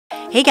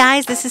Hey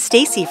guys, this is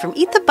Stacy from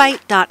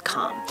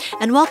EatTheBite.com,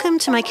 and welcome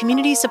to my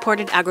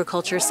community-supported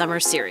agriculture summer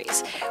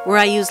series, where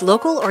I use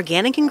local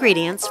organic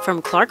ingredients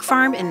from Clark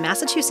Farm in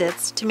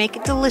Massachusetts to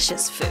make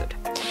delicious food.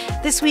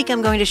 This week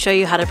I'm going to show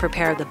you how to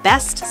prepare the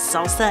best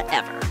salsa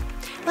ever.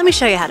 Let me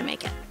show you how to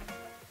make it.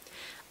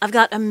 I've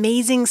got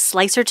amazing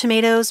slicer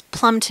tomatoes,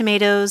 plum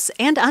tomatoes,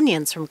 and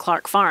onions from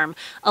Clark Farm,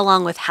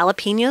 along with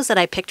jalapenos that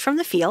I picked from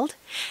the field,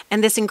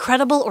 and this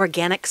incredible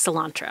organic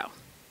cilantro.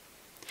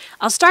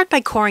 I'll start by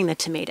coring the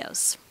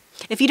tomatoes.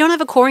 If you don't have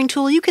a coring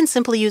tool, you can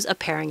simply use a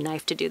paring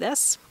knife to do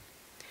this.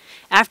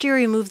 After you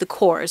remove the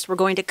cores, we're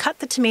going to cut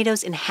the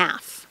tomatoes in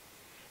half.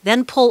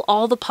 Then pull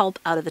all the pulp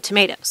out of the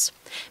tomatoes.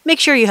 Make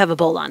sure you have a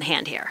bowl on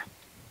hand here.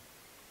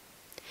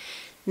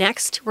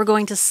 Next, we're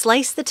going to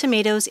slice the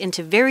tomatoes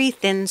into very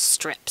thin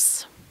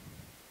strips.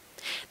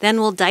 Then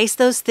we'll dice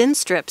those thin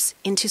strips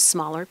into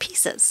smaller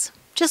pieces,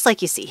 just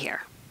like you see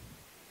here.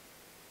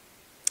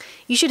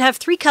 You should have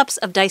 3 cups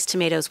of diced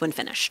tomatoes when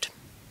finished.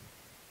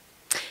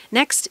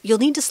 Next, you'll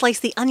need to slice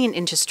the onion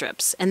into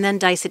strips and then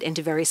dice it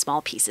into very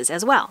small pieces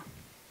as well.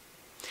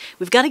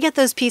 We've got to get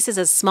those pieces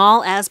as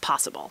small as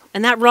possible,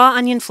 and that raw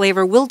onion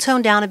flavor will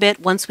tone down a bit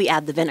once we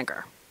add the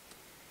vinegar.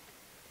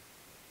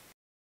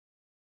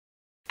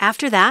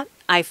 After that,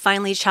 I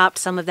finely chopped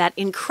some of that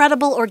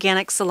incredible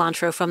organic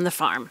cilantro from the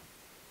farm,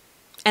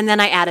 and then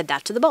I added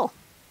that to the bowl.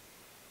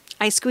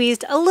 I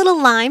squeezed a little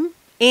lime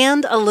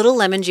and a little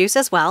lemon juice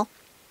as well,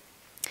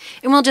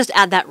 and we'll just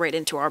add that right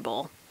into our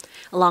bowl,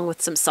 along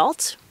with some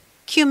salt,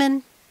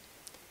 cumin,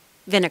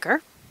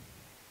 vinegar,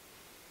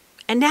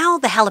 and now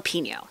the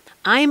jalapeno.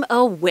 I'm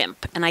a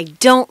wimp and I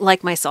don't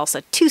like my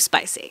salsa too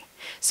spicy,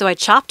 so I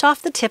chopped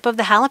off the tip of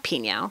the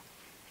jalapeno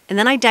and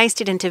then I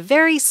diced it into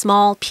very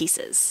small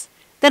pieces.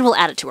 Then we'll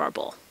add it to our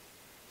bowl.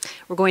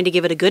 We're going to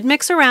give it a good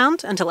mix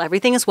around until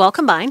everything is well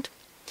combined,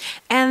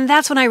 and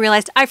that's when I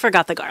realized I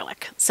forgot the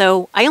garlic.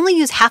 So I only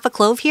use half a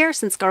clove here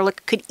since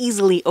garlic could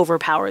easily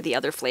overpower the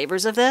other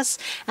flavors of this,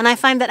 and I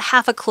find that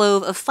half a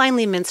clove of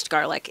finely minced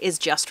garlic is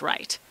just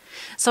right.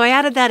 So I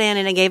added that in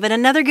and I gave it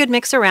another good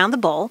mix around the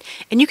bowl,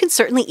 and you can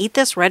certainly eat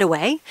this right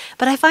away,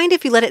 but I find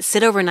if you let it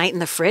sit overnight in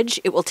the fridge,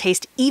 it will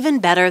taste even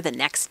better the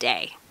next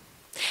day.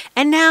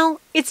 And now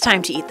it's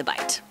time to eat the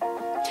bite.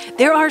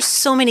 There are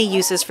so many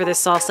uses for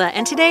this salsa,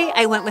 and today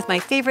I went with my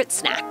favorite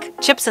snack,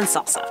 chips and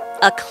salsa,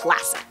 a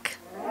classic.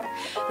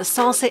 The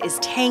salsa is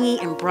tangy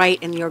and bright,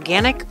 and the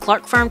organic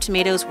Clark Farm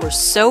tomatoes were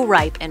so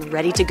ripe and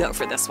ready to go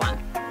for this one.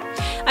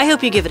 I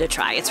hope you give it a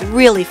try. It's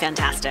really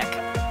fantastic.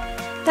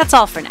 That's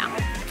all for now.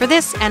 For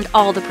this and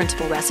all the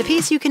printable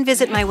recipes, you can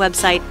visit my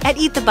website at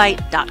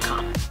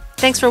eatthebite.com.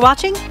 Thanks for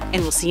watching,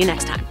 and we'll see you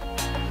next time.